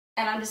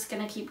and I'm just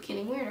gonna keep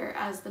getting weirder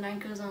as the night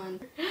goes on.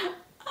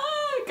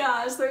 Oh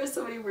gosh, there are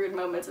so many weird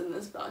moments in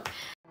this book.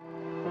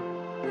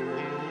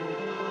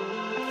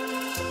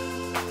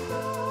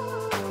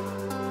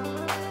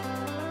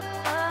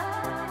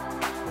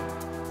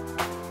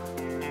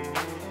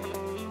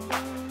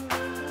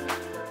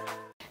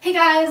 Hey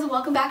guys,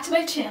 welcome back to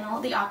my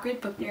channel, The Awkward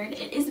Book Nerd.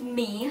 It is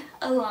me,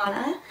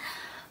 Alana.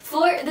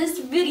 For this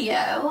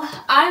video,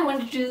 I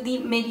wanted to do the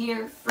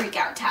mid-year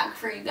freakout tag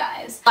for you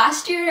guys.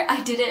 Last year,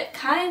 I did it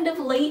kind of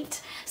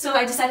late, so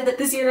I decided that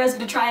this year I was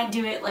going to try and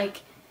do it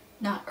like,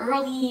 not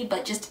early,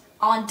 but just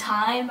on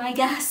time, I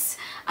guess.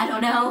 I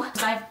don't know.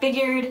 So I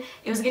figured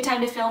it was a good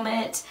time to film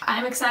it.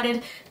 I'm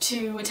excited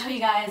to tell you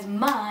guys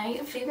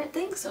my favorite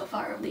things so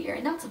far of the year,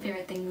 and not some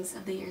favorite things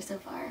of the year so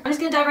far. I'm just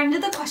going to dive right into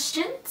the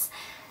questions,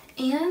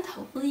 and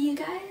hopefully you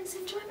guys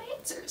enjoy my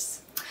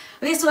answers.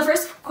 Okay, so the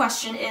first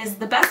question is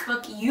the best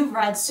book you've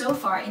read so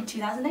far in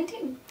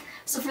 2019.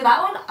 So for that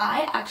one,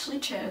 I actually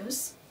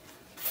chose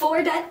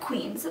Four Dead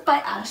Queens by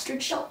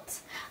Astrid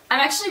Schultz. I'm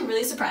actually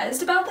really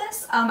surprised about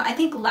this. I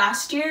think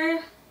last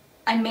year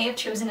I may have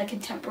chosen a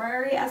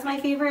contemporary as my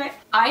favorite.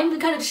 I'm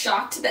kind of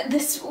shocked that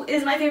this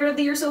is my favorite of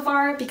the year so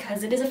far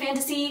because it is a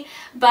fantasy,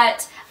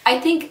 but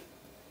I think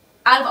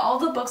out of all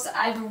the books that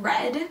I've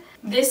read,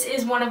 this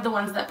is one of the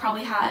ones that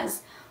probably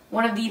has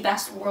one of the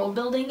best world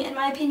building in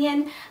my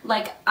opinion.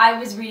 Like, I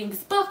was reading this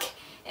book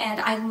and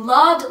I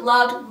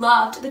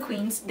loved the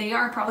queens. They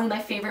are probably my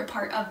favorite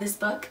part of this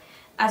book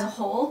as a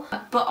whole.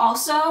 But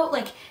also,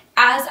 like,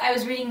 as I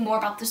was reading more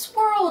about this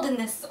world and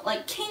this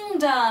like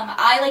kingdom,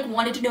 I like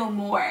wanted to know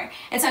more.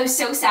 And so I was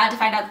so sad to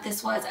find out that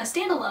this was a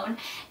standalone.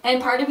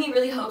 And part of me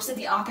really hopes that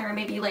the author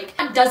maybe like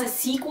does a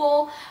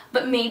sequel,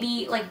 but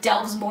maybe like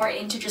delves more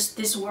into just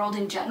this world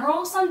in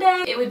general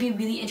someday. It would be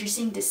really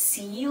interesting to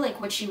see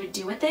like what she would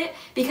do with it,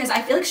 because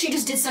I feel like she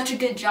just did such a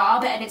good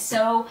job, and it's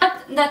so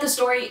that the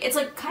story, it's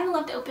like kind of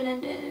left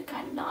open-ended,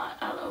 kind of not,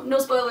 I don't know, no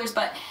spoilers,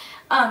 but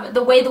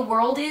the way the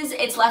world is,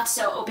 it's left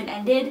so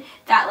open-ended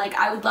that like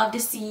I would love to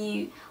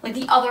see like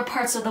the other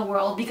parts of the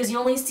world, because you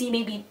only see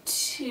maybe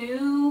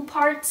 2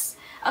 parts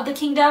of the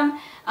kingdom,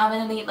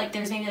 and then like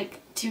there's maybe like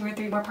 2 or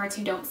 3 more parts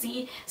you don't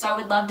see. So I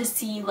would love to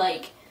see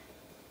like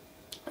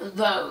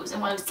those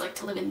and what it's like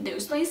to live in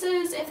those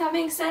places, if that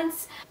makes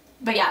sense.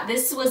 But yeah,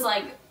 this was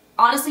like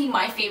honestly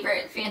my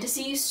favorite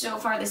fantasy so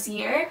far this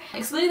year.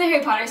 Excluding the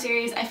Harry Potter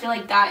series, I feel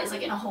like that is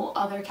like in a whole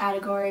other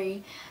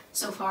category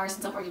so far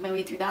since I'm working my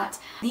way through that.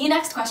 The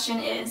next question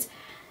is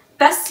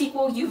best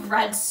sequel you've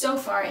read so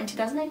far in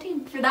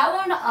 2019. For that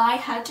one, I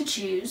had to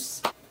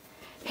choose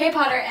Harry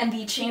Potter and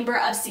the Chamber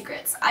of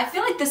Secrets. I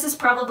feel like this is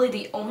probably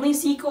the only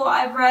sequel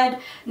I've read,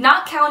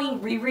 not counting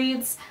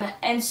rereads,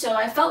 and so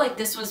I felt like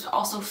this was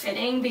also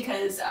fitting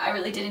because I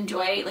really did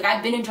enjoy, like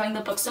I've been enjoying the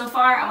book so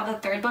far. I'm on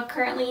the 3rd book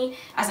currently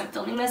as I'm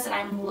filming this, and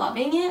I'm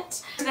loving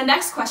it. So the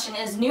next question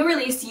is new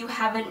release you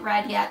haven't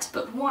read yet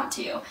but want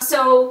to.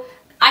 So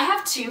I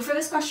have 2 for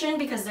this question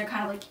because they're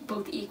kind of like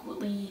both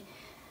equally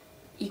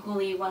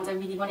ones I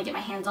really want to get my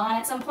hands on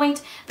at some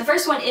point. The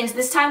first one is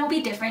This Time Will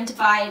Be Different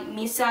by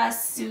Misa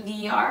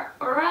Sugiura.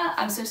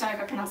 I'm so sorry if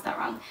I pronounced that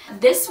wrong.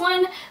 This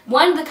one,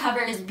 the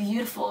cover is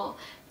beautiful.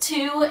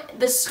 2,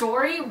 the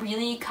story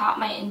really caught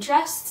my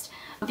interest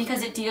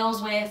because it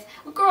deals with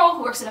a girl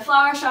who works in a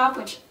flower shop,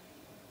 which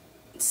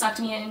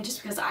sucked me in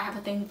just because I have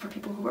a thing for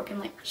people who work in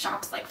like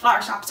shops, like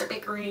flower shops or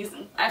bakeries,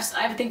 and I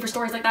have a thing for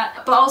stories like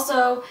that. But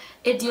also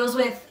it deals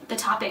with the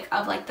topic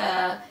of like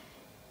the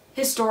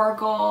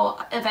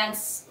historical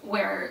events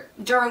where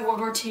during World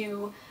War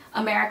II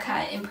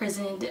America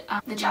imprisoned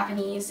the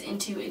Japanese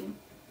into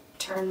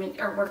internment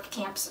or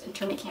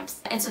internment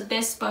camps. And so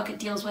this book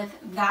deals with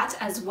that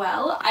as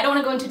well. I don't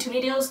want to go into too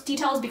many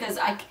details because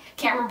I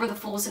can't remember the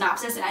full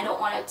synopsis, and I don't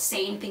want to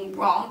say anything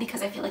wrong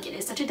because I feel like it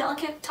is such a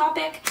delicate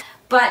topic.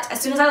 But as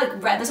soon as I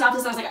like read the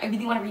synopsis, I was like, I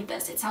really want to read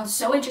this. It sounds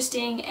so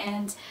interesting,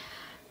 and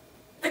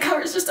the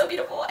cover is just so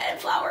beautiful, and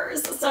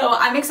flowers. So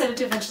I'm excited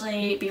to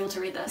eventually be able to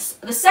read this.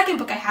 The second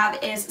book I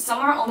have is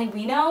Somewhere Only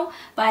We Know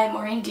by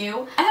Maureen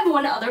Gu. I have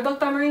one other book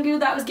by Maureen Gu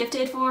that was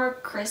gifted for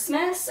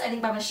Christmas, I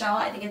think by Michelle.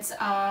 I think it's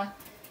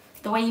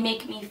The Way You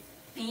Make Me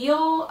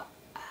Feel.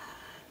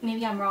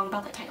 Maybe I'm wrong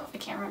about the title. I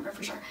can't remember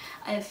for sure.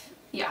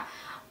 Yeah.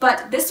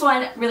 But this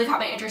one really caught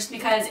my interest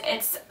because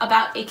it's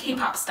about a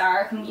K-pop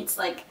star who meets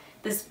like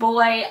this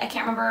boy. I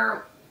can't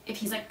remember if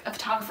he's like a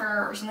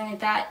photographer or something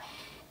like that,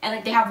 and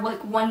like they have like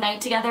one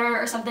night together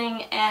or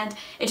something, and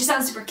it just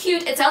sounds super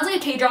cute. It sounds like a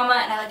K-drama,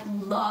 and I like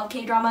love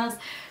K-dramas,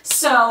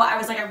 so I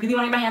was like, I really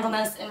want to get my hands on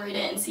this and read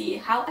it and see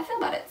how I feel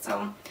about it.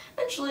 So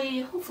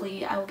eventually,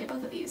 hopefully, I will get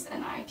both of these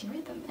and I can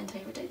read them and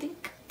tell you what I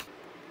think.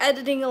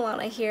 Editing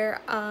Alana here.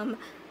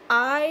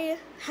 I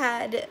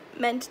had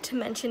meant to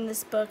mention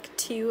this book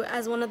too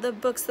as one of the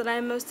books that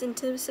I'm most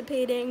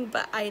anticipating,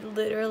 but I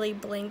literally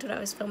blinked when I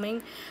was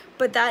filming.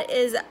 But that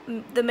is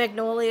The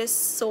Magnolia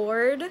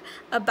Sword,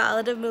 A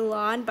Ballad of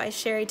Mulan by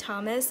Sherry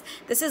Thomas.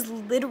 This is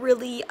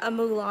literally a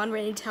Mulan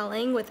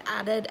retelling with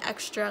added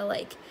extra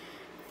like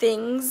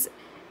things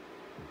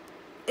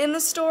in the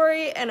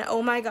story, and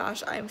oh my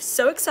gosh, I'm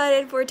so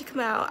excited for it to come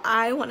out.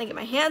 I want to get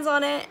my hands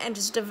on it and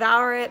just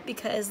devour it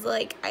because,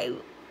 like, I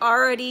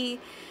already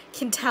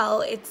can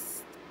tell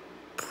it's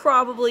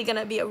probably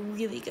gonna be a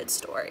really good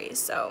story.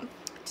 So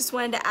just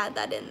wanted to add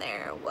that in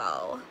there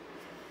while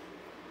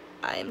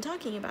I'm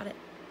talking about it.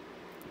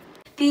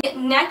 The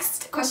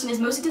next question is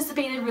most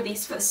anticipated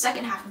release for the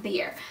second half of the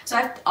year. So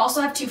I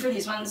also have two for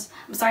these ones.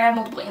 I'm sorry I have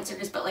multiple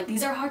answers, but like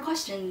these are hard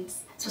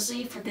questions,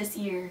 especially for this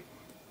year.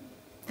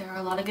 There are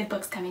a lot of good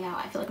books coming out.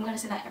 I feel like I'm going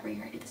to say that every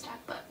year I do this tag,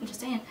 but I'm just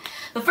saying.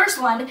 The first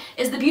one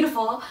is The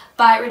Beautiful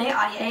by Renee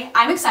Ahdieh.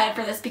 I'm excited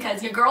for this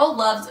because your girl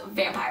loves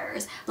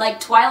vampires. Like,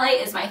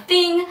 Twilight is my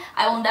thing.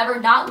 I will never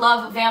not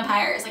love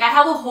vampires. Like, I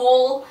have a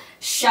whole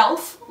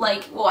shelf,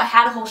 like, well, I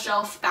had a whole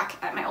shelf back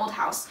at my old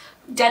house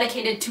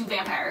dedicated to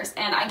vampires,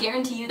 and I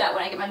guarantee you that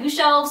when I get my new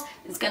shelves,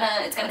 it's gonna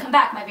come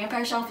back. My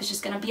vampire shelf is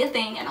just gonna be a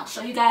thing, and I'll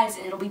show you guys,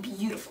 and it'll be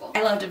beautiful.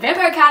 I loved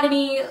Vampire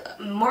Academy,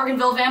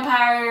 Morganville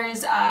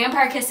Vampires,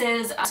 Vampire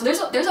Kisses.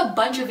 So there's a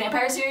bunch of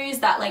vampire series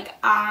that like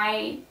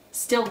I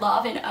still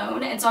love and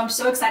own, and so I'm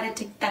so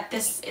excited that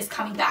this is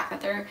coming back, that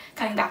they're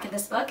coming back in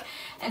this book.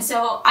 And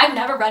so I've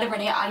never read a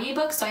Renee Ahdieh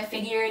book, so I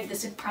figured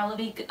this would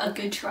probably be a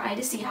good try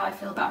to see how I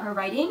feel about her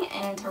writing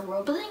and her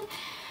world building.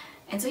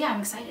 And so yeah, I'm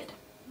excited.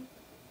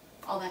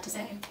 All that to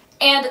say.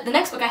 And the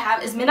next book I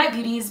have is Midnight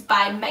Beauties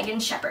by Megan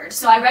Shepherd.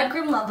 So I read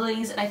Grim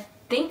Lovelies, and I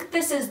think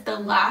this is the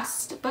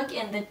last book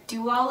in the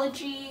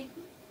duology.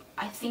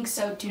 I think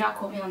so. Do not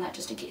quote me on that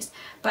just in case.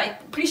 But I'm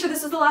pretty sure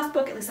this is the last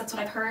book, at least that's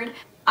what I've heard.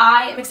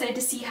 I am excited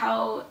to see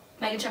how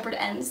Megan Shepherd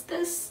ends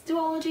this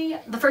duology.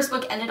 The first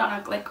book ended on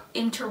a like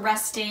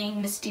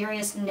interesting,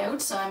 mysterious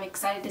note, so I'm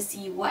excited to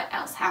see what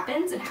else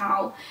happens and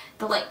how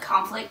the like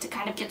conflict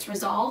kind of gets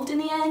resolved in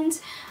the end.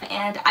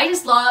 And I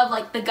just love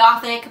like the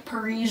gothic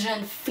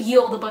Parisian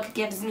feel the book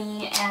gives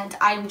me, and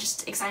I'm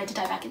just excited to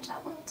dive back into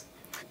that world.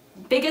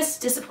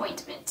 Biggest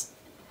disappointment.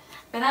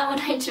 For that one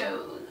I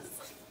chose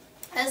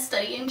A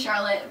Study in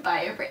Charlotte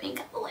by Brittany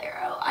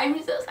Caballero. I'm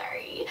so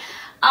sorry.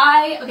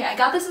 I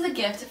got this as a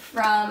gift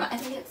from, I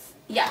think it's,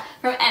 yeah,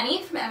 from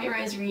Emmy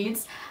Rose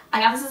Reads. I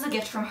got this as a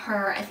gift from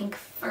her, I think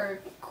for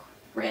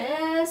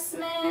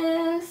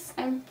Christmas,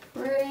 I'm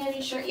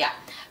pretty sure, yeah,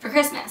 for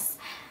Christmas.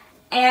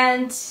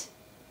 And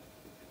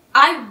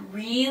I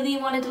really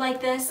wanted to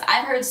like this.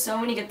 I've heard so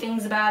many good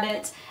things about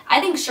it.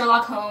 I think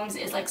Sherlock Holmes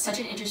is like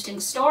such an interesting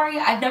story.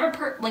 I've never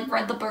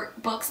read the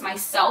books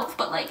myself,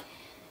 but like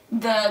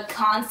the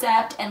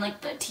concept and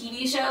like the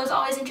TV shows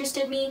always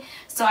interested me,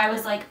 so I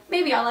was like,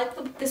 maybe I'll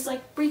like this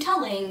like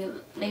retelling,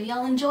 maybe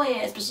I'll enjoy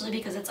it, especially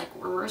because it's like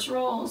reverse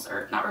roles,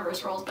 or not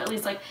reverse roles, but at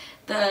least like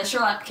the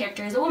Sherlock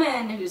character is a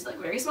woman who's like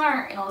very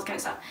smart and all this kind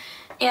of stuff.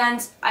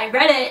 And I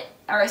read it,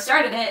 or I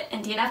started it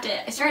and DNF'd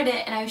it. I started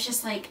it and I was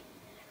just like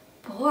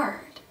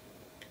bored.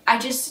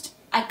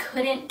 I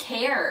couldn't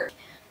care.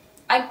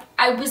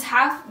 I was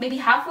maybe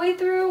halfway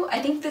through.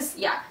 I think this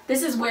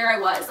is where I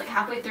was, like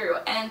halfway through,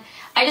 and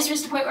I just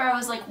reached a point where I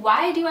was like,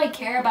 why do I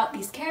care about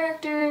these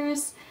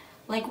characters?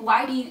 Like,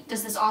 why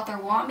does this author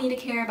want me to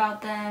care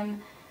about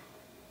them?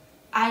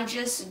 I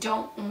just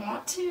don't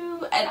want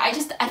to, and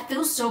I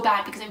feel so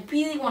bad because I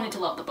really wanted to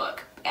love the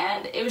book,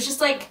 and it was just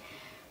like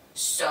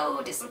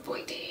so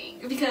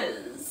disappointing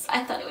because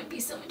I thought it would be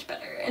so much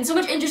better and so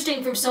much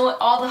interesting from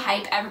all the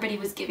hype everybody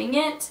was giving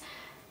it,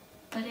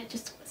 but it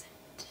just wasn't.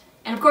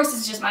 And of course this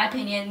is just my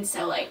opinion,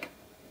 so like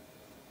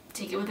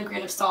take it with a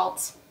grain of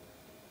salt.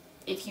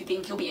 If you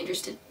think you'll be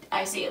interested,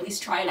 I say at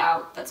least try it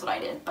out. That's what I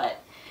did, but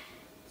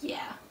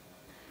yeah.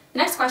 The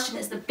next question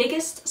is the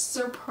biggest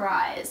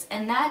surprise,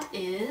 and that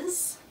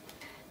is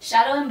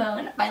Shadow and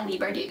Bone by Leigh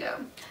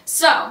Bardugo.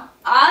 So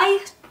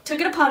I took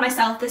it upon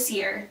myself this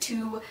year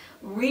to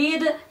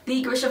read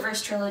the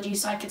Grishaverse trilogy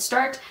so I could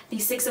start the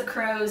Six of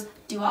Crows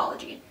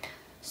duology.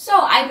 So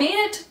I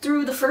made it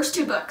through the first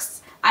two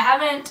books. I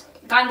haven't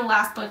gotten the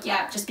last book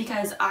yet just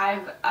because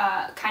I've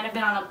kind of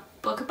been on a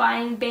book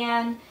buying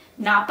ban,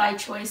 not by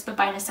choice but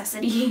by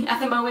necessity at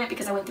the moment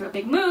because I went through a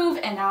big move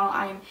and now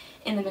I'm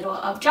in the middle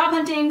of job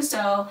hunting,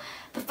 so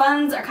the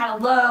funds are kind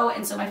of low,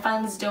 and so my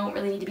funds don't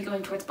really need to be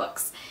going towards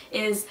books,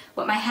 is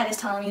what my head is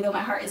telling me, though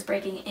my heart is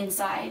breaking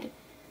inside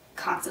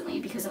constantly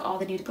because of all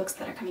the new books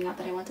that are coming out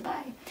that I want to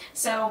buy.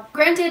 So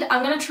granted,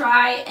 I'm gonna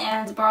try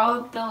and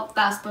borrow the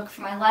last book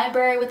from my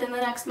library within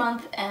the next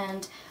month,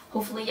 and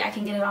hopefully I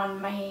can get it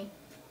on my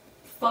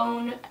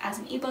phone as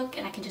an ebook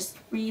and I can just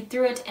read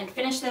through it and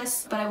finish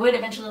this. But I would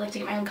eventually like to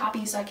get my own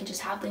copy so I can just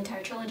have the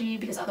entire trilogy,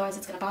 because otherwise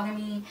it's gonna bother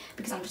me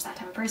because I'm just that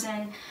type of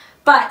person.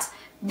 But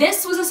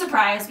this was a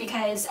surprise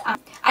because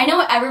I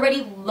know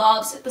everybody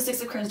loves the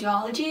Six of Crows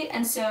duology,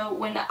 and so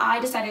when I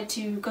decided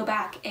to go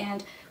back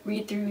and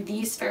read through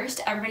these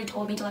first, everybody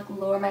told me to like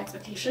lower my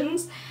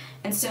expectations,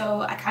 and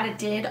so I kind of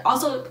did.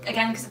 Also,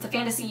 again, because it's a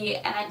fantasy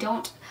and I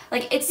don't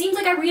like, it seems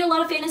like I read a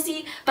lot of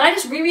fantasy, but I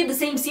just reread the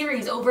same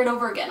series over and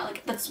over again.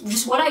 Like, that's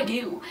just what I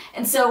do.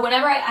 And so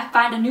whenever I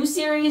find a new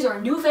series or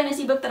a new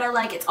fantasy book that I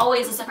like, it's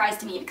always a surprise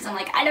to me because I'm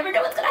like, I never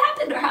know what's gonna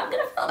happen or how I'm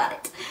gonna feel about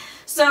it.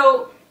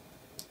 So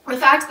the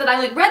fact that I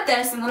like read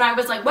this and then I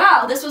was like,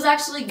 wow, this was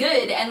actually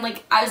good, and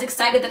like I was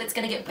excited that it's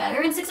gonna get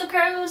better in Six of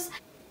Crows,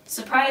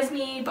 surprised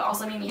me but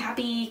also made me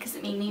happy because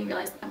it made me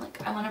realize that I'm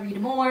like, I want to read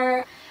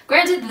more.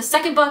 Granted, the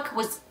second book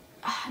was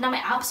not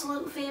my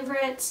absolute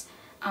favorite.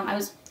 I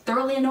was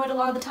thoroughly annoyed a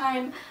lot of the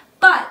time,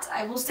 but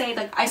I will say,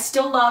 like, I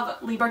still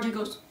love Leigh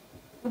Bardugo's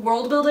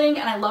world building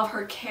and I love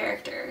her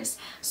characters,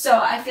 so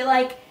I feel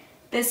like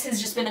this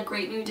has just been a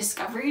great new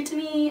discovery to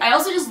me. I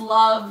also just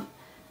love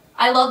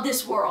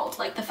this world,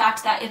 like the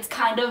fact that it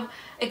kind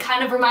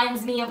of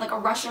reminds me of like a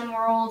Russian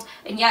world,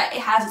 and yet it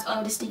has its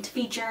own distinct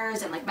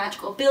features and like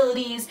magical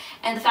abilities,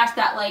 and the fact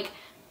that like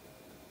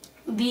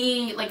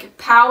the like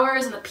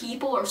powers and the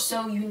people are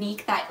so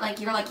unique that like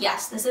you're like,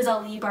 yes, this is a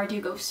Leigh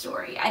Bardugo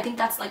story. I think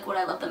that's like what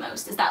I love the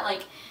most, is that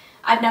like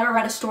I've never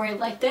read a story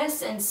like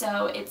this, and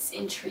so it's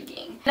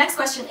intriguing. Next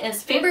question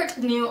is favorite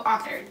new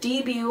author,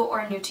 debut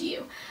or new to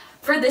you?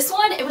 For this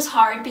one, it was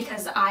hard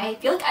because I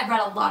feel like I've read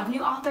a lot of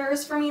new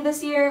authors for me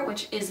this year,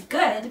 which is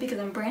good because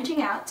I'm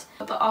branching out,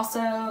 but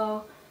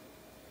also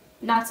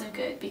not so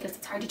good because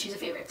it's hard to choose a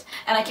favorite.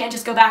 And I can't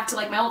just go back to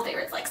like my old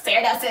favorites like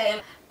Sarah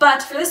Dawson.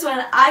 But for this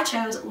one, I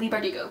chose Leigh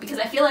Bardugo because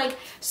I feel like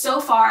so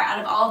far out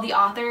of all of the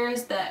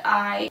authors that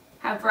I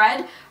have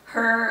read,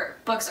 her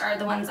books are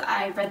the ones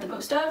I've read the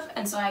most of,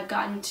 and so I've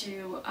gotten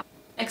to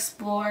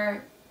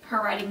explore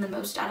her writing the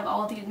most out of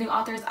all of the new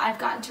authors I've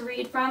gotten to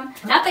read from.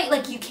 Not that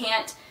like you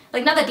can't,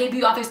 like, not that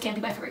debut authors can't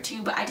be my favorite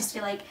too, but I just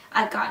feel like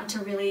I've gotten to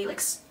really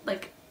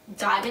like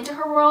dive into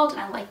her world,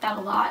 and I like that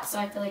a lot, so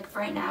I feel like for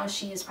right now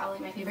she is probably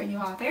my favorite new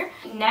author.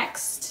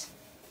 Next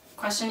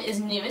question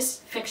is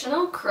newest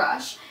fictional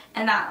crush,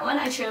 and that one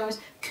I chose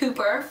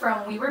Cooper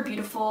from We Were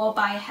Beautiful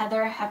by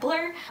Heather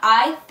Hepler.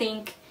 I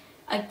think,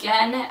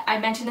 again, I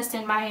mentioned this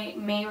in my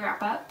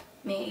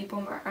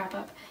May-April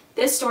wrap-up,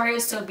 this story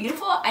is so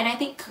beautiful, and I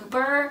think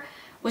Cooper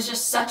was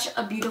just such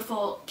a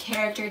beautiful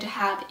character to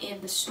have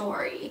in the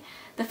story.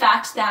 The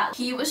fact that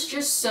he was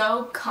just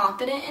so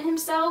confident in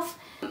himself,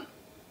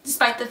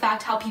 despite the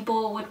fact how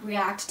people would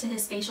react to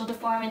his facial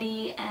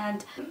deformity,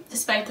 and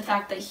despite the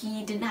fact that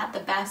he didn't have the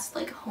best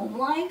like home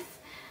life.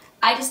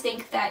 I just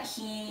think that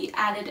he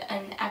added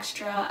an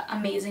extra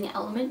amazing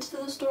element to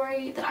the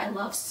story that I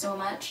love so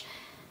much.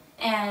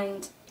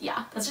 And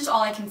yeah, that's just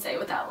all I can say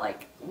without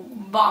like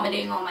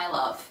vomiting all my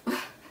love.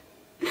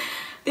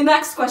 The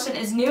next question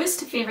is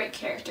newest favorite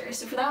character.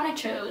 So for that one I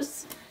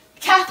chose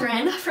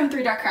Catherine from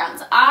Three Dark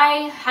Crowns.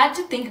 I had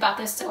to think about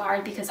this so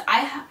hard because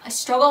I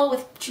struggle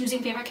with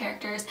choosing favorite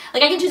characters.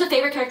 Like I can choose a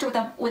favorite character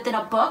within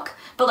a book,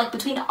 but like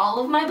between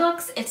all of my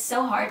books, it's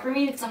so hard for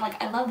me because I'm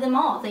like, I love them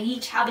all. They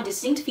each have a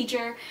distinct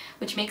feature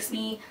which makes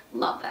me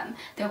love them.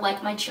 They're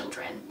like my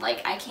children.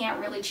 Like I can't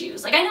really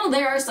choose. Like I know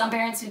there are some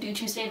parents who do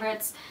choose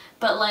favorites,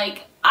 but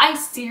like I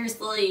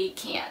seriously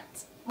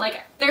can't.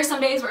 Like there are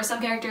some days where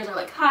some characters are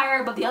like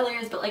higher above the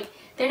others, but like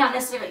they're not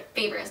necessarily like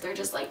favorites. They're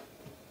just like,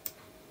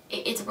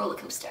 it's a roller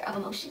coaster of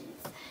emotions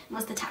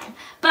most of the time.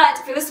 But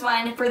for this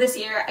one, for this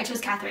year, I chose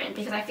Catherine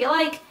because I feel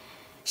like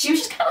she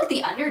was just kind of like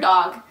the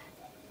underdog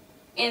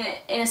in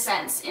a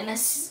sense in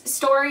this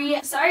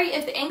story. Sorry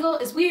if the angle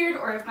is weird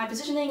or if my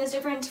positioning is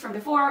different from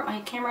before.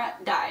 My camera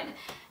died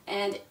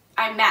and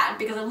I'm mad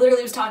because I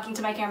literally was talking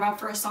to my camera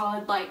for a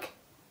solid like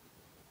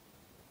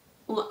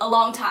a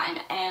long time,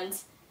 and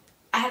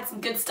I had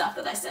some good stuff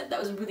that I said that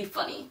was really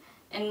funny,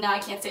 and now I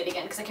can't say it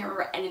again because I can't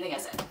remember anything I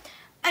said.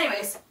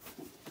 Anyways,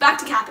 back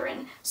to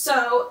Catherine.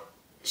 So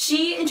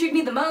she intrigued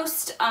me the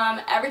most.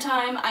 Every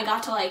time I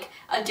got to like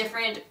a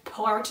different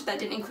part that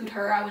didn't include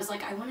her, I was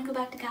like, I want to go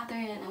back to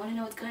Catherine. I want to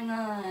know what's going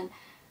on.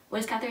 What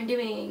is Catherine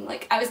doing?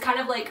 Like I was kind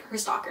of like her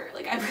stalker.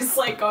 Like I was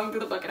like going through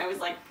the book and I was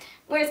like,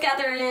 where's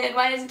Catherine?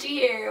 Why isn't she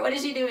here? What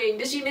is she doing?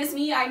 Does she miss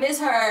me? I miss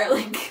her.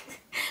 Like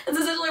that's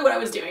essentially what I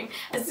was doing.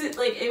 It's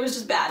like it was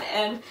just bad,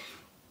 and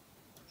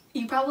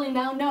you probably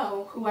now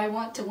know who I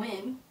want to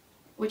win,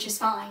 which is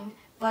fine,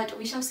 but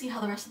we shall see how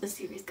the rest of the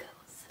series goes.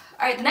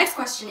 Alright, the next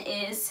question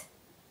is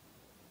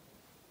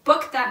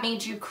book that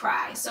made you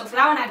cry. So for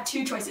that one I have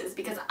two choices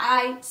because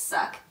I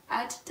suck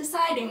at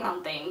deciding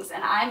on things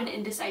and I'm an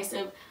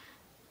indecisive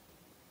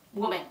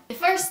woman.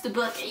 First, the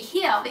book I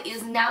have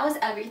is Now Is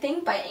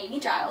Everything by Amy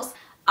Giles.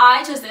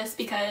 I chose this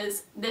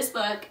because this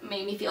book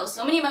made me feel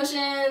so many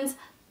emotions,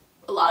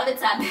 a lot of it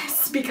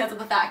sadness because of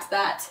the fact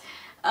that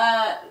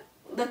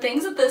the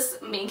things that this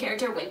main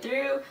character went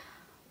through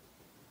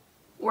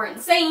were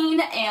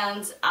insane,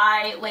 and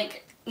I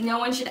like, no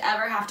one should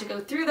ever have to go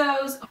through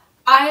those.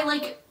 I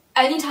like,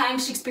 anytime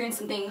she experienced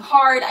something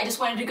hard, I just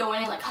wanted to go in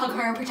and like hug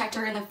her and protect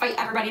her and then fight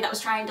everybody that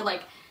was trying to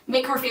like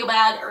make her feel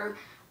bad or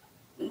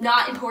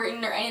not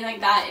important or anything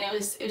like that, and it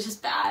was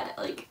just bad.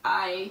 Like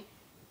I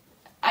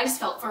just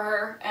felt for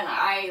her, and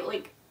I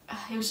like,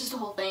 it was just a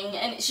whole thing,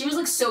 and she was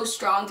like so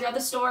strong throughout the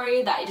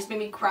story that it just made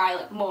me cry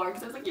like more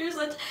because I was like, you're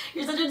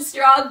such a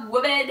strong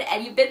woman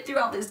and you've been through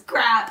all this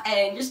crap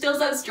and you're still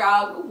so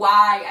strong.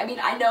 Why? I mean,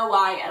 I know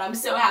why, and I'm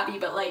so happy,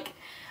 but like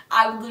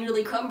I would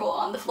literally crumble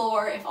on the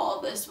floor if all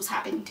of this was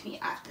happening to me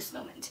at this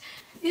moment.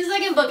 The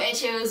second book I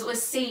chose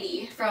was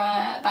Sadie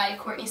by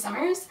Courtney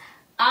Summers.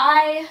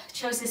 I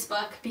chose this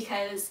book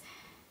because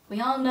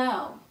we all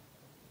know,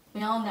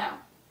 if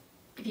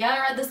you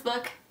haven't read this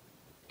book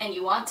and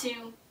you want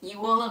to,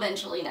 you will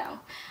eventually know.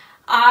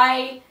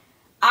 I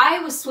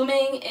was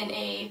swimming in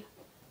a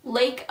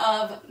lake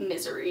of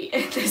misery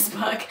in this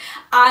book.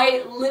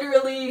 I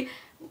literally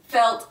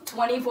felt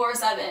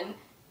 24/7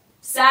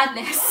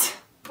 sadness,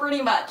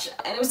 pretty much.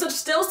 And it was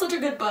still such a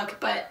good book,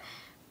 but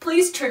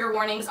please, trigger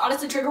warnings.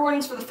 Honestly, trigger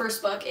warnings for the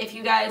first book. If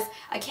you guys,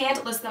 I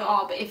can't list them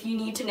all, but if you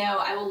need to know,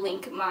 I will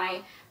link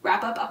my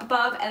wrap-up up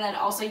above, and then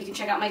also you can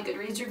check out my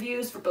Goodreads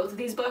reviews for both of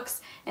these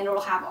books, and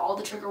it'll have all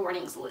the trigger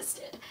warnings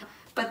listed.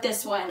 But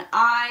this one,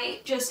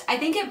 I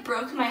think it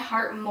broke my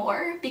heart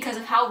more because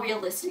of how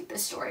realistic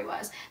this story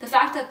was. The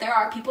fact that there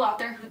are people out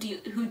there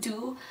who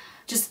do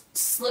just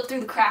slip through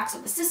the cracks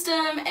of the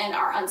system and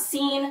are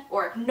unseen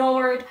or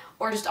ignored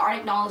or just aren't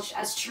acknowledged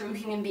as true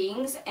human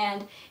beings,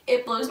 and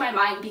it blows my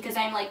mind because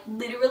I'm like,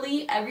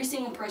 literally every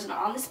single person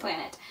on this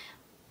planet,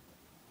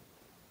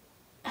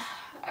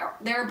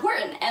 they're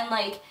important. And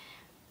like,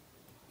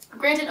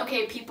 granted,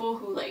 okay, people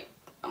who like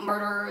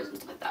murderers and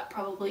stuff like that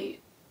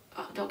probably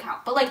don't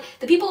count, but like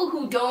the people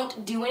who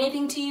don't do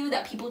anything to you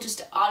that people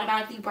just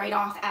automatically write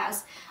off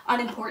as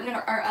unimportant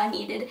or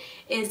unneeded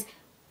is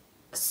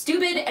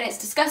stupid, and it's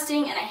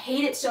disgusting, and I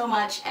hate it so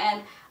much.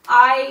 And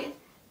I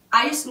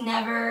just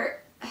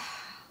never,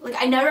 like,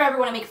 I never ever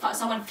want to make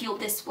someone feel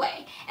this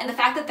way, and the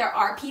fact that there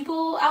are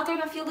people out there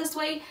that feel this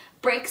way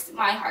breaks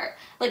my heart.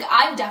 Like,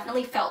 I've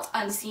definitely felt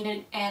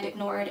unseen and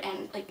ignored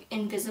and like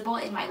invisible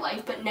in my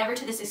life, but never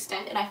to this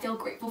extent, and I feel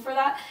grateful for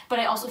that. But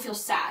I also feel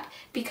sad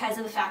because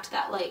of the fact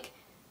that like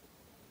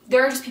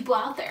there are just people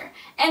out there,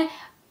 and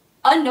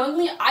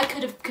unknowingly I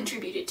could have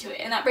contributed to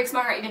it, and that breaks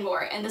my heart even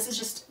more. And this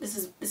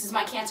is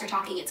my cancer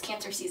talking. It's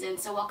cancer season,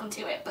 so welcome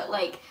to it. But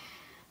like,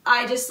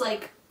 I just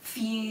like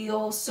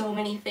feel so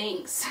many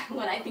things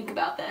when I think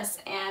about this,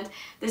 and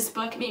this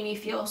book made me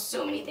feel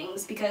so many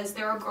things because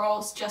there are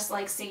girls just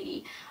like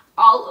Sadie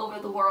all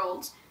over the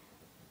world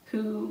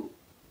who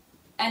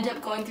end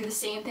up going through the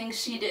same things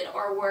she did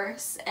or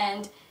worse,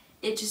 and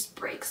it just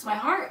breaks my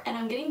heart, and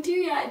I'm getting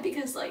teary-eyed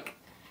because like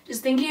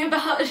just thinking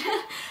about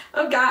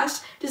oh gosh,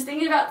 just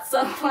thinking about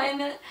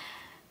someone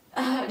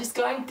just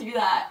going through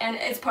that. And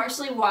it's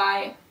partially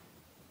why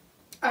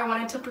I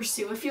wanted to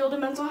pursue a field of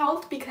mental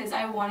health, because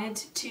I wanted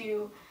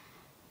to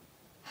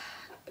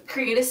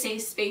create a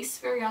safe space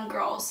for young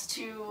girls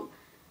to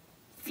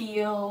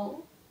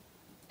feel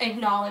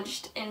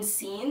acknowledged and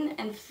seen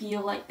and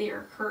feel like they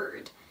are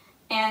heard.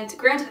 And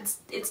granted,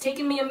 it's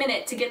taken me a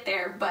minute to get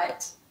there,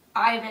 but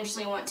I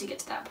eventually want to get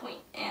to that point,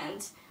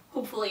 and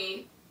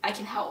hopefully I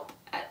can help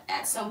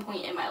at some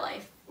point in my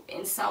life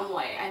in some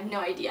way. I have no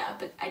idea,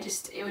 but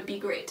it would be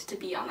great to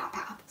be on that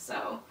path.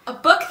 So, a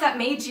book that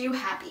made you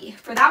happy.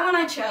 For that one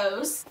I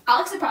chose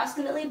Alex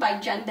Approximately by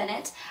Jen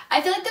Bennett.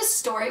 I feel like this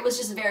story was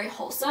just very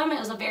wholesome. It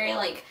was a very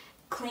like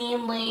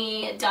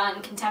cleanly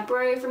done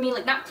contemporary for me.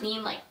 Like, not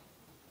clean like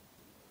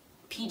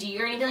PG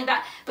or anything like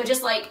that, but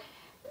just like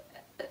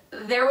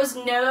there was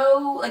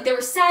no, like, there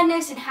was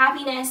sadness and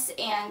happiness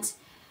and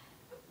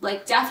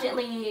like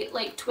definitely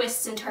like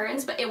twists and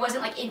turns, but it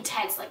wasn't like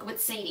intense like with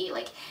Sadie.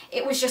 Like,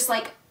 it was just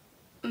like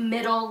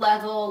middle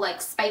level,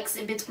 like spikes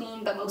in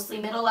between, but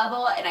mostly middle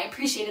level, and I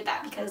appreciated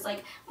that because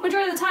like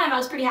majority of the time I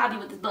was pretty happy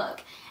with this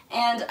book.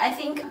 And I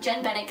think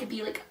Jen Bennett could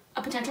be like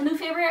a potential new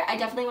favorite. I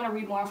definitely want to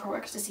read more of her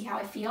works to see how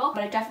I feel,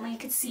 but I definitely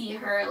could see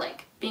her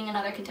like being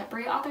another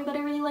contemporary author that I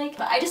really like.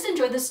 But I just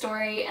enjoyed the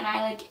story, and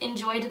I like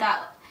enjoyed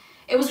that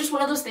it was just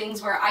one of those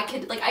things where I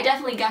could like, I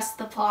definitely guessed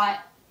the plot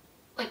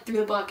like through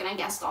the book, and I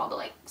guessed all the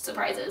like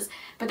surprises,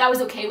 but that was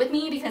okay with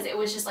me because it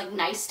was just like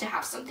nice to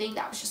have something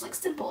that was just like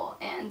simple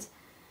and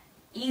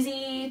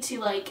easy to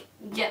like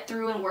get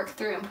through and work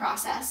through and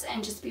process,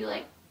 and just be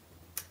like,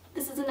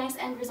 this is a nice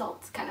end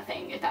result kind of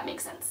thing, if that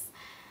makes sense.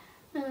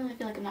 I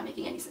feel like I'm not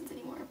making any sense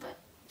anymore, but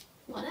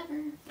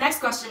whatever. Next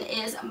question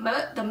is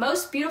the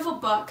most beautiful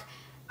book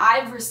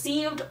I've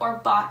received or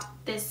bought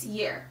this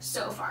year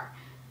so far.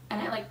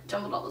 And I like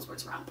jumbled all those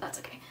words around, but that's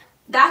okay.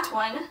 That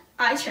one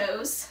I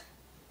chose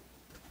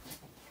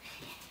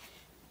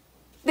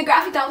the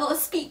graphic novel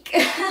Speak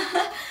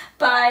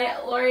by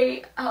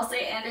Lori Halsey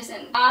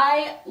Anderson.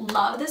 I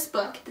love this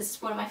book. This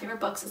is one of my favorite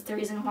books. It's the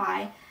reason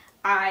why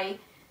I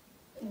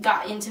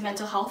got into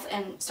mental health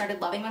and started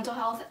loving mental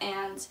health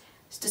and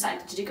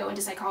decided to go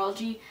into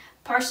psychology.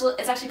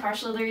 It's actually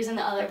partially the reason.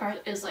 The other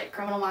part is like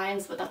Criminal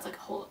Minds, but that's like a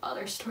whole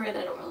other story that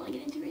I don't really want to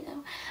get into right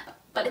now.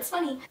 But it's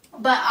funny.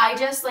 But I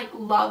just like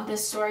love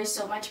this story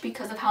so much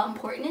because of how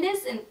important it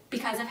is and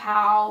because of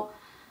how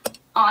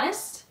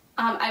honest.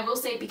 I will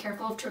say be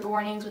careful of trigger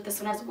warnings with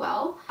this one as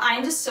well. I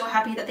am just so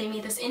happy that they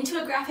made this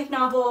into a graphic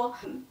novel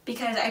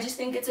because I just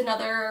think it's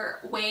another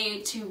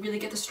way to really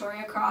get the story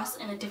across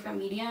in a different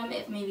medium.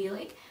 If maybe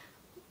like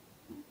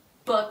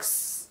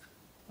books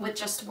with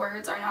just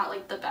words are not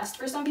like the best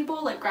for some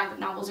people, like graphic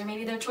novels are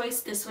maybe their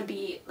choice, this would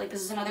be like,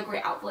 this is another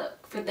great outlet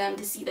for them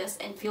to see this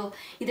and feel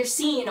either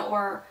seen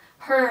or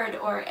heard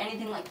or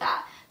anything like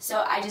that.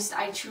 So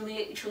I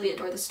truly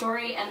adore the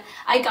story, and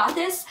I got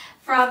this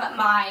from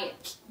my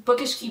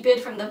Bookish Cupid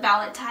from the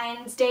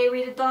Valentine's Day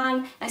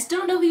readathon. I still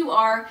don't know who you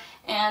are,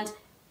 and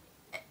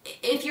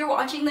if you're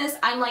watching this,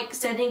 I'm like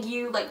sending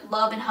you like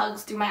love and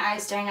hugs through my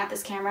eyes staring at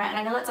this camera, and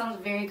I know that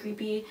sounds very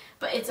creepy,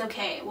 but it's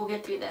okay, we'll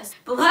get through this.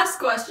 The last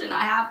question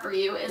I have for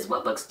you is,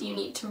 what books do you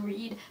need to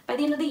read by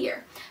the end of the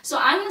year? So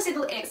I'm going to say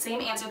the same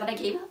answer that I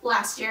gave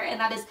last year, and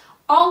that is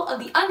all of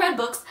the unread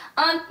books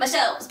on my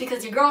shelves,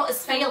 because your girl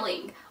is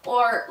failing,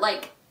 or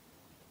like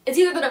it's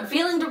either that I'm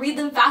failing to read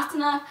them fast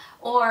enough,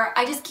 or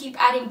I just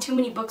keep adding too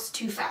many books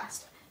too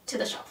fast to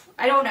the shelf.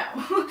 I don't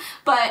know.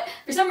 But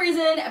for some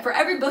reason, for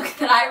every book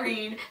that I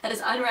read that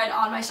is unread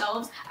on my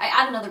shelves, I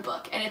add another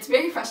book, and it's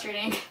very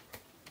frustrating.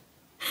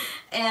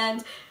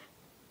 And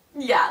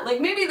yeah, like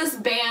maybe this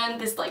ban,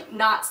 this like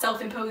not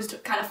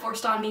self-imposed kind of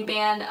forced on me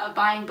ban of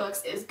buying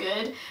books is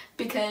good,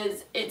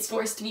 because it's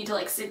forced me to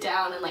like sit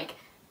down and like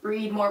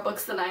read more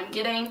books than I'm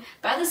getting.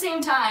 But at the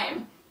same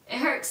time, it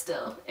hurts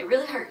still. It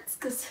really hurts,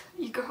 because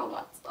your girl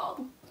wants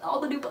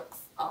all the new books,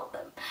 all of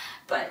them.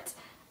 But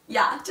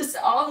yeah, just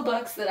all the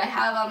books that I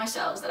have on my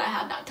shelves that I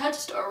have not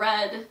touched or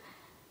read,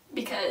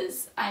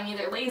 because I'm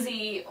either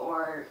lazy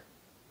or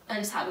I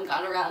just haven't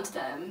gotten around to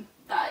them.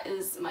 That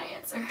is my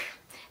answer.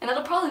 And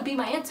that'll probably be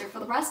my answer for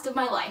the rest of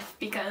my life,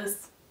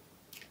 because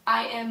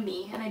I am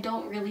me and I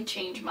don't really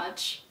change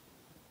much.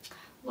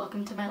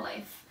 Welcome to my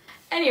life.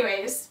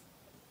 Anyways,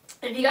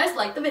 if you guys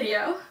liked the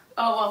video,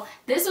 oh well,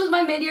 this was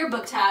my mid-year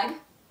book tag.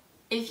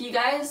 If you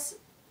guys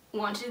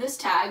want to do this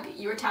tag,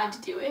 you are tagged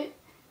to do it.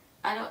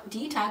 Do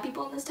you tag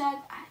people in this tag?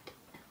 I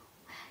don't know.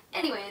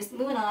 Anyways,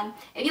 moving on.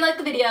 If you liked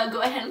the video,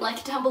 go ahead and like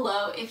it down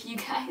below. If you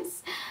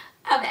guys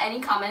have any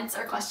comments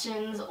or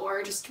questions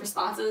or just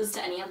responses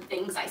to any of the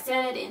things I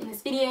said in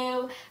this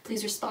video,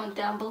 please respond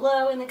down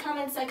below in the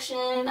comment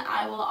section.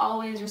 I will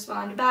always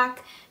respond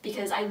back,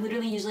 because I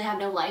literally usually have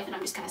no life and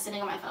I'm just kind of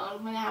sitting on my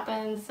phone when it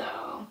happens,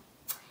 so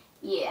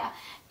yeah.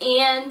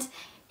 And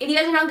if you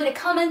guys are not good at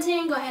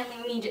commenting, go ahead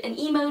and leave me an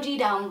emoji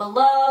down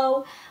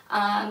below.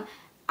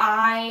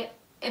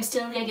 I'm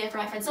stealing the idea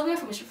from my friend Sylvia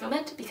from Wish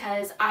Fulfillment,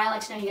 because I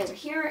like to know you guys are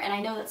here, and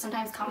I know that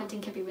sometimes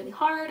commenting can be really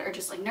hard or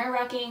just like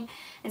nerve-wracking.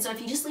 And so if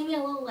you just leave me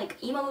a little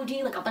like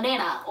emoji, like a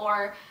banana,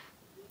 or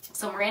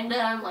some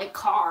random like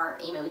car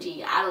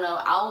emoji, I don't know,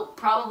 I'll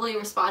probably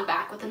respond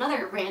back with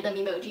another random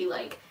emoji,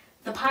 like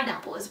the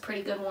pineapple is a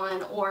pretty good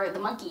one, or the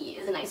monkey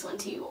is a nice one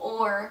too,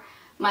 or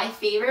my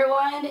favorite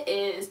one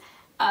is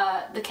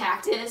the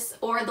cactus,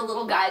 or the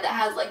little guy that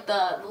has like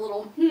the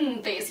little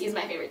face. He's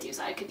my favorite too,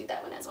 so I could do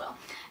that one as well.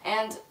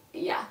 And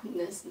yeah,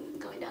 this is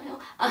going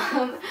downhill.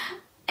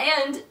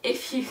 And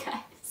if you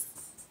guys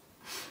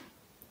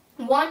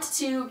want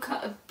to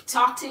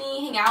talk to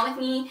me, hang out with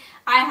me,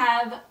 I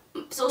have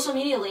social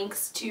media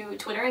links to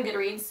Twitter and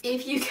Goodreads.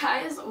 If you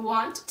guys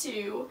want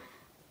to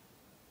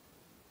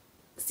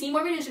see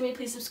more videos from me,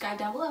 please subscribe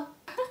down below.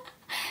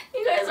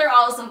 You guys are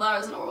all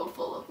sunflowers in a world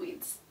full of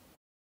weeds.